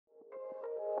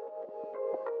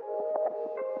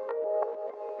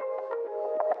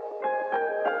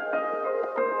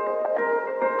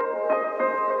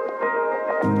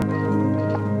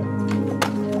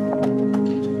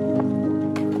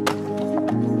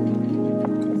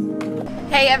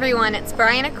Hey everyone, it's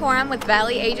Brianna Corum with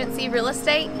Valley Agency Real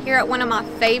Estate here at one of my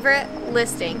favorite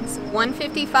listings,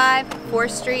 155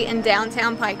 4th Street in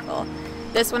downtown Pikeville.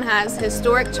 This one has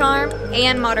historic charm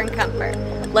and modern comfort.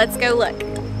 Let's go look.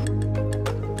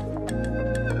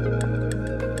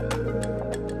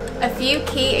 A few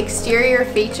key exterior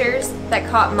features that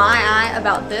caught my eye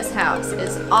about this house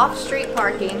is off-street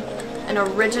parking, an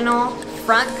original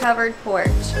front covered porch,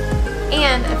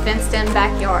 and a fenced-in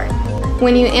backyard.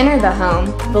 When you enter the home,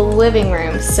 the living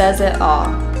room says it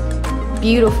all.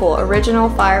 Beautiful original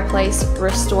fireplace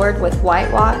restored with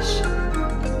whitewash,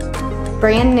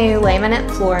 brand new laminate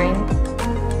flooring.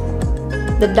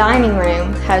 The dining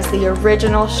room has the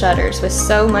original shutters with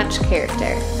so much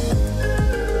character.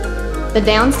 The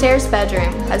downstairs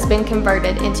bedroom has been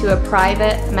converted into a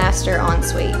private master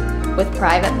ensuite with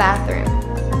private bathroom.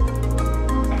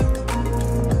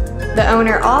 The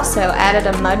owner also added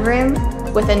a mudroom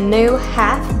with a new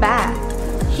half bath.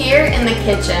 Here in the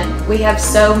kitchen, we have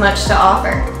so much to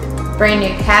offer. Brand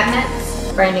new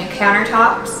cabinets, brand new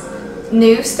countertops,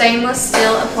 new stainless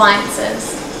steel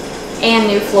appliances, and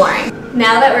new flooring.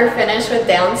 Now that we're finished with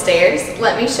downstairs,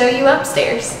 let me show you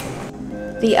upstairs.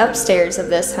 The upstairs of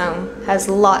this home has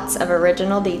lots of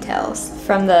original details,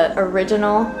 from the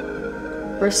original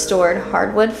restored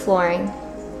hardwood flooring,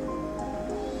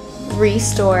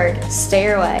 restored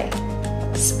stairway,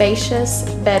 spacious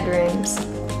bedrooms,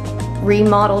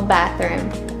 remodeled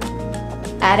bathroom,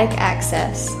 attic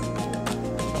access,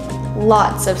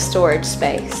 lots of storage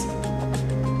space.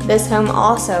 This home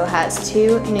also has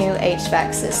 2 new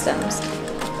HVAC systems.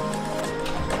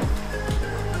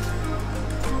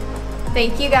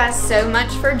 Thank you guys so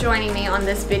much for joining me on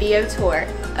this video tour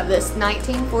of this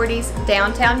 1940s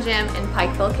downtown gem in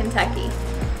Pikeville, Kentucky.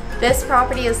 This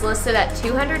property is listed at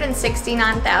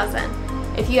 $269,000.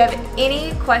 If you have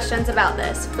any questions about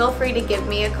this, feel free to give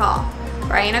me a call.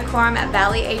 Brianna Corum at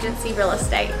Valley Agency Real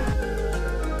Estate.